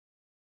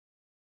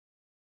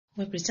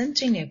We present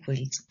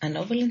geneaquilts, a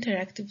novel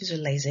interactive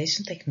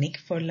visualization technique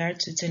for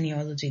large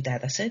genealogy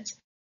datasets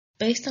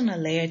based on a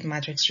layered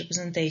matrix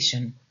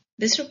representation.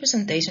 This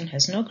representation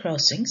has no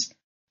crossings,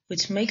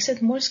 which makes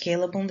it more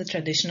scalable than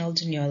traditional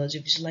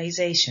genealogy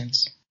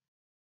visualizations.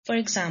 For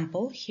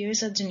example, here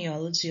is a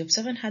genealogy of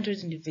 700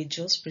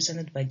 individuals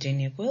presented by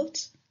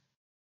geneaquilts,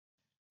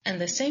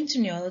 and the same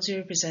genealogy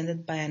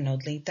represented by a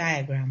node-link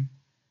diagram.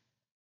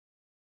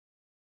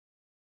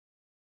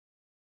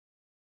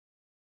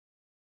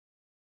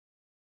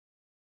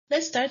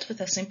 Let's start with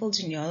a simple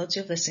genealogy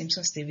of the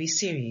Simpsons TV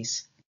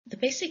series. The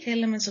basic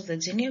elements of the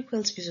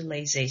geneaquilts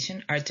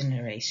visualization are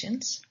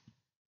generations,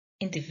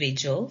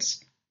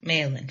 individuals,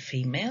 male and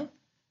female,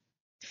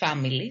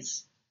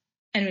 families,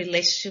 and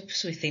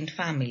relationships within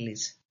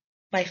families.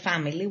 By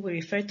family, we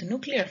refer to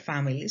nuclear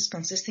families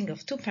consisting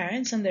of two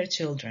parents and their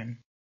children.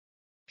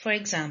 For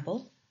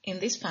example, in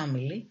this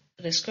family,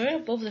 the square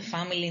above the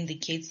family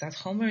indicates that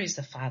Homer is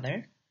the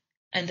father,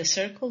 and the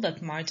circle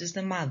that Marge is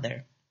the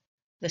mother.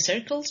 The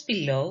circles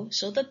below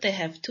show that they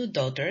have two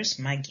daughters,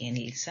 Maggie and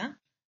Lisa,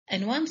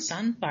 and one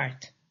son,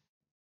 Bart.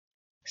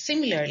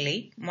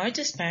 Similarly,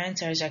 Marge's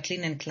parents are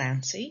Jacqueline and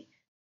Clancy,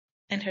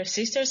 and her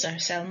sisters are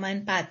Selma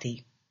and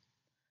Patty.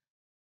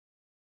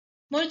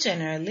 More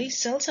generally,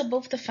 cells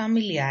above the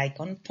family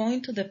icon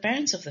point to the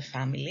parents of the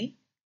family,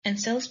 and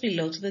cells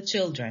below to the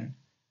children.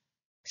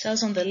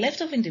 Cells on the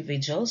left of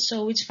individuals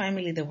show which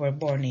family they were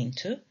born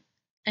into,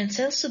 and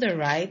cells to the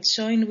right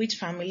show in which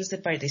families they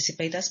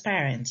participate as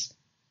parents.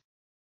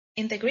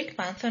 In the Greek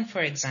pantheon,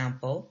 for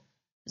example,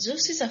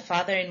 Zeus is a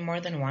father in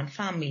more than one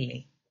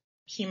family.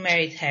 He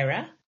married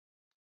Hera,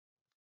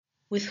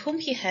 with whom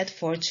he had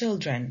 4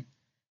 children,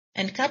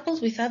 and coupled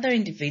with other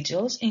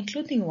individuals,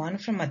 including one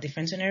from a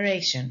different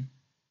generation.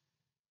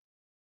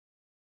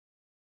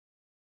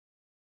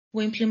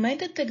 We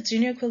implemented the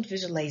geneaquilt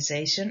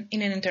visualization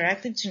in an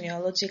interactive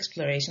genealogy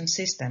exploration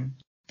system.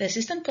 The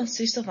system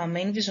consists of a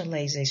main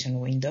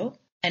visualization window,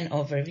 an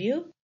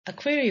overview, a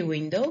query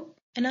window,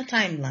 and a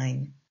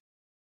timeline.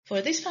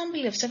 For this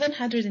family of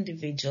 700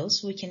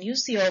 individuals, we can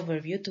use the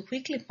overview to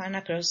quickly pan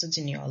across the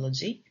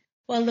genealogy,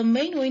 while the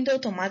main window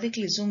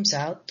automatically zooms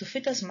out to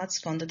fit as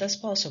much content as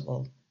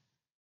possible.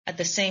 At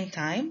the same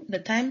time, the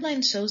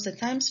timeline shows the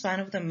time span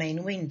of the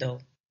main window.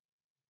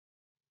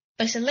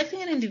 By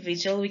selecting an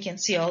individual, we can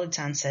see all its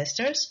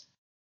ancestors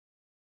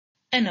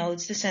and all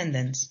its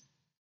descendants.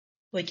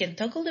 We can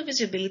toggle the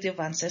visibility of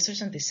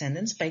ancestors and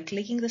descendants by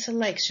clicking the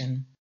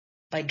selection.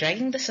 By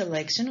dragging the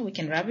selection, we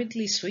can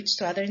rapidly switch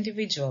to other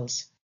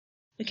individuals.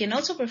 We can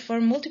also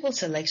perform multiple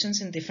selections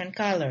in different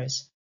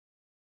colors.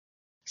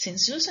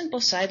 Since Zeus and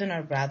Poseidon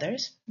are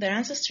brothers, their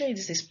ancestry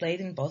is displayed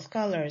in both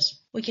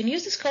colors. We can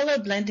use this color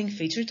blending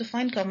feature to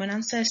find common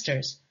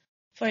ancestors.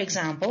 For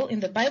example, in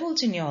the Bible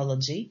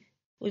genealogy,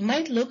 we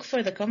might look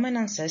for the common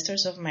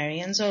ancestors of Mary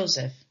and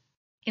Joseph.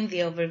 In the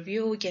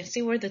overview, we can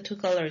see where the two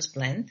colors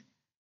blend,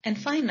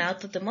 and find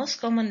out that the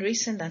most common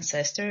recent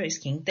ancestor is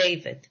King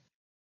David.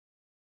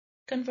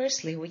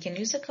 Conversely, we can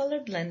use the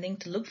color blending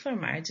to look for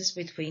marriages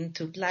between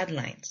two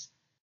bloodlines.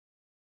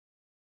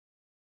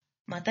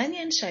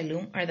 Matanya and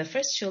Shalom are the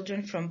first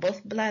children from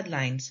both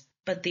bloodlines,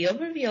 but the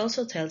overview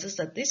also tells us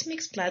that this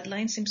mixed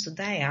bloodline seems to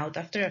die out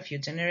after a few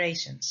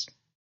generations.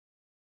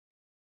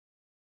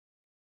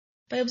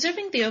 By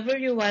observing the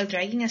overview while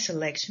dragging a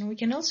selection, we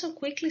can also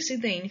quickly see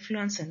the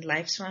influence and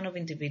lifespan of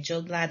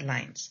individual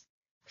bloodlines.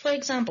 For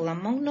example,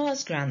 among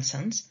Noah's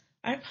grandsons,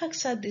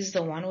 Arphaxad is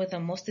the one with the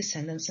most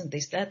descendants in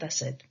this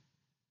dataset.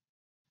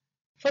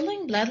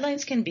 Following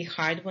bloodlines can be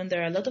hard when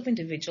there are a lot of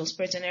individuals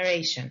per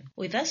generation.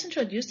 We thus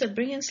introduced the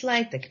bring and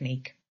slide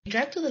technique. We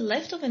drag to the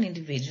left of an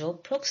individual,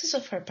 proxies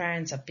of her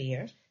parents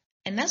appear,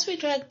 and as we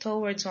drag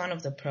towards one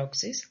of the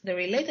proxies, the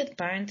related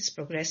parent is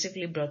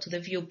progressively brought to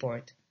the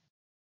viewport.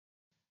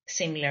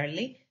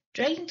 Similarly,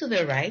 dragging to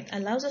the right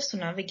allows us to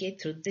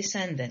navigate through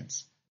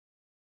descendants.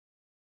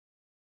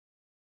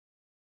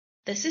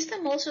 The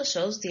system also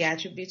shows the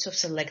attributes of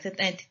selected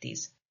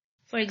entities.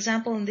 For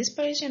example, in this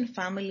Parisian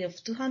family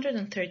of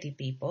 230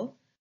 people,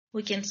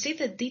 we can see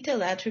the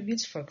detailed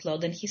attributes for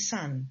Claude and his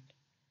son.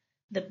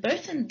 The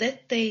birth and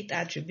death date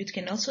attribute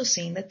can also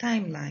see in the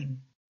timeline.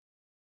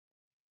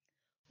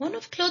 One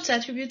of Claude's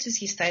attributes is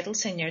his title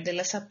Seigneur de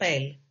la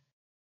Chapelle.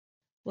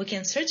 We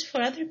can search for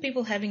other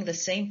people having the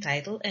same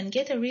title and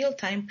get a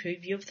real-time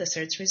preview of the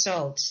search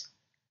results.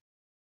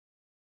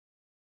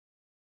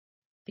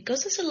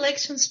 Because the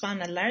selections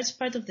span a large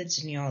part of the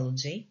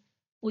genealogy,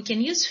 we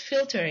can use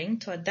filtering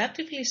to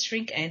adaptively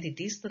shrink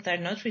entities that are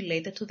not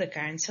related to the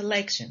current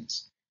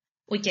selections.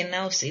 We can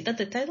now see that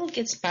the title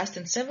gets passed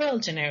in several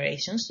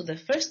generations to the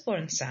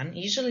firstborn son,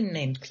 usually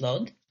named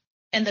Claude,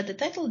 and that the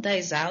title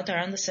dies out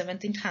around the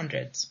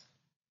 1700s.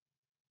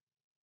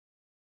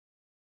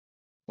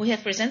 We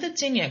have presented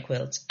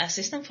geneaquilts, a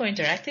system for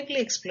interactively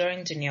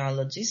exploring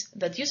genealogies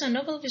that use a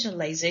novel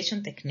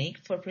visualization technique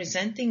for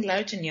presenting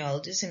large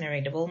genealogies in a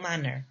readable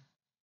manner.